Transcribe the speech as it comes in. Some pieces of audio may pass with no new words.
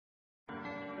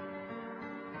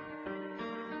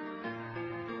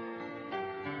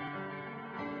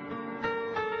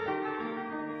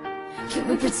Can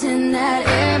we pretend that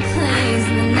airplanes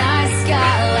in the night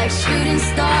sky like shooting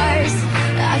stars?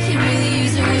 I could really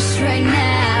use a wish right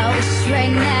now, wish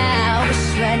right now, wish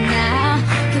right now.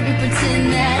 Can we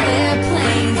pretend that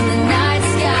airplanes in the night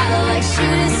sky like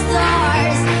shooting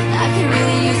stars? I could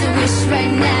really use a wish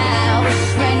right now, wish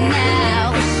right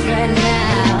now, wish right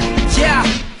now. Yeah,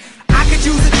 I could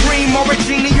use a dream or a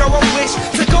genie or a wish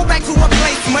to go back to a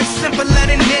place much simpler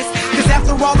than this. Cause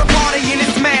after all the partying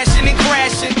and smashing and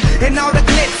crashing, and all the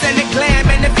glitz and the glam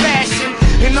and the fashion,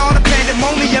 and all the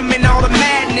pandemonium and all the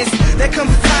madness, there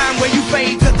comes a time where you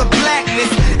fade to the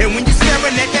blackness. And when you're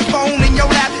staring at that phone in your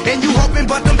lap, and you hoping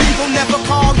but them people never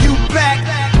call you back.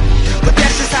 But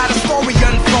that's just how the story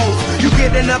unfolds. You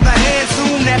get another hand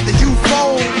soon after you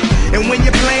fold. And when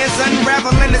your plans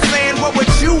unravel in the sand, what would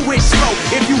you wish for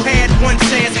if you had one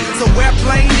chance? So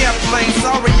airplane,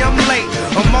 sorry I'm late.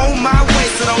 I'm on my way,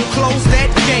 so don't close that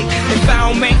gate. If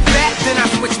I don't make that, then I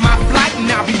switch my flight,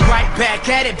 and I'll be right back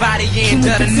at it by the end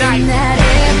of the night. That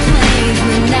airplanes in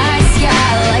the night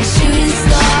sky like shooting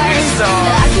stars.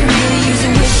 I can really use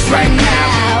a wish right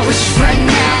now, wish right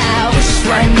now, wish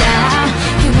right now.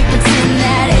 Can we pretend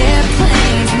that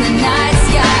airplanes in the night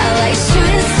sky like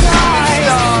shooting stars?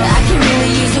 I can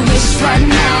really use a wish right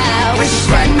now, wish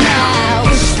right now,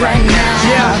 wish right now.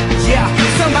 Yeah,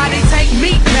 somebody take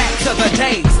me back to the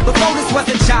days before this was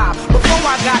a job, before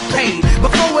I got paid,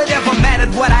 before it ever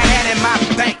mattered what I had in my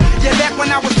bank. Yeah, back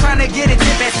when I was trying to get a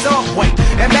tip at Subway,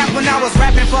 and back when I was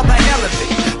rapping for the hell of it.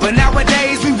 But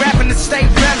nowadays we rapping to stay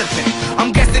relevant.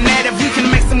 I'm guessing that if we can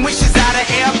make some wishes out of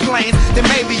airplanes, then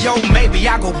maybe, oh maybe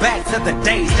I go back to the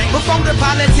days before the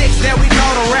politics that we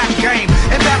call the rap game.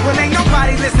 And back when ain't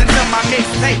nobody listened to my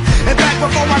mixtape. And back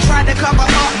before I tried to cover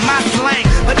up my slang.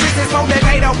 But this is for the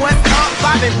data, what's up,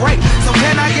 Bobby Ray. So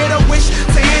can I get a wish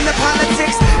to end the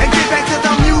politics and get back to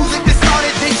the music that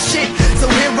started this shit? So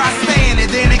here I stand,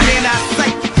 and then again I say,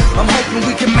 I'm hoping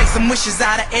we can make some wishes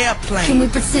out of airplanes. Can we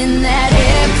pretend that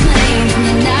airplanes in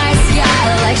the night sky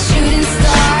like shooting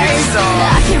stars?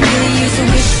 I can really use a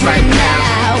wish right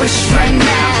now, wish right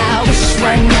now, wish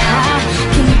right now.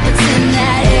 Can we pretend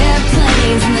that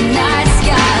airplanes in the night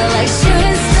sky like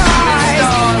shooting stars?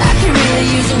 I can really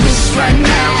use a wish right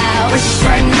now, wish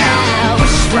right now.